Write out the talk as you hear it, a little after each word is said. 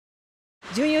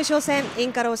準優勝戦、イ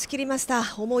ンカラを仕切りました。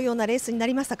思うようなレースにな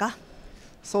りましたか？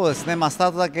そうですね、スタ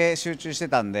ートだけ集中して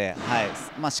たんで、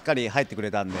しっかり入ってく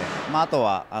れたんで、あと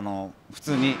は普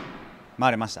通に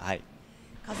回れました。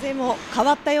風も変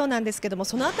わったようなんですけども、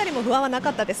そのあたりも不安はな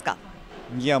かったですか？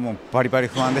いや、もうバリバリ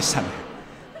不安でしたね。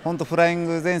本当フライン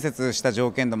グ前節した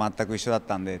条件と全く一緒だっ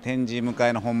たんで、展示迎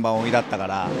えの本番追いだったか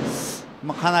ら、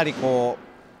かなり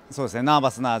そうですね、ナー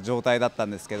バスな状態だった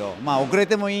んですけど、遅れ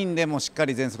てもいいんで、もうしっか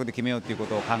り全速で決めようというこ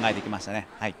とを考えてきましたね。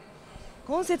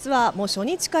今節はもう初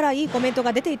日からいいコメント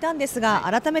が出ていたんですが、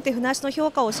改めて船足の評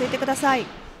価を教えてください。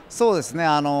そうですね、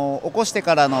起こして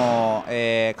からの、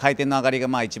回転の上がり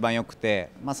が一番良くて、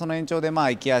その延長で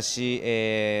行き足、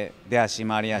出足、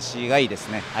回り足がいいです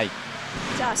ね。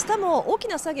じゃあ明日も大き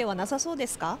な作業はなさそうで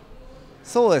すか？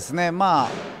そうですね、も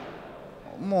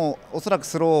うおそらく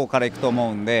スローからいくと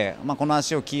思うんで、この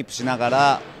足をキープしなが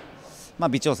ら、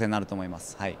微調整になると思いま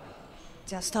す。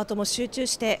じゃあスタートも集中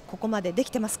してここまででき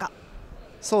てますか？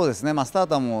そうですね、スター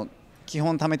トはもう基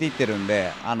本貯めていってるん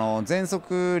で、全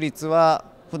速率は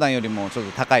普段よりもちょっ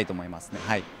と高いと思いますね。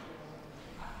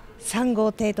3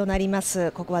号艇となりま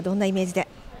す。ここはどんなイメージで？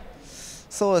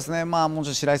そうですね、もうちょっ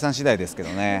と白井さん次第ですけど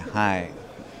ね。5、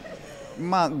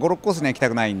6コースには行きた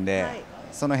くないんで、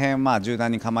その辺柔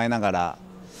軟に構えながら、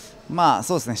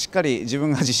そうですね、しっかり自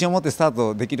分が自信を持ってスター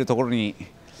トできるところに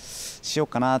しよう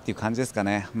かなっていう感じですか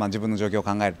ね。自分の状況を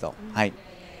考えると。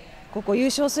ここ優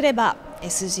勝すれば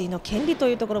SG の権利と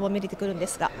いうところも見えてくるんで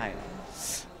すが、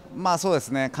そうです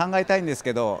ね、考えたいんです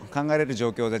けど、考えれる状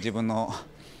況で自分の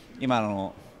今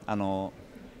の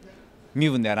身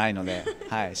分ではないので、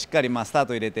しっかりスター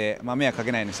ト入れて、迷惑か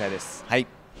けないようにしたいです。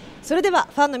それでは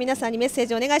ファンの皆さんにメッセー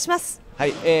ジをお願いします。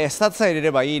スタートさえ入れ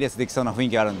ればいいレースできそうな雰囲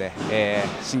気があるんで、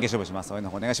真剣勝負します。応援の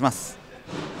方お願いします。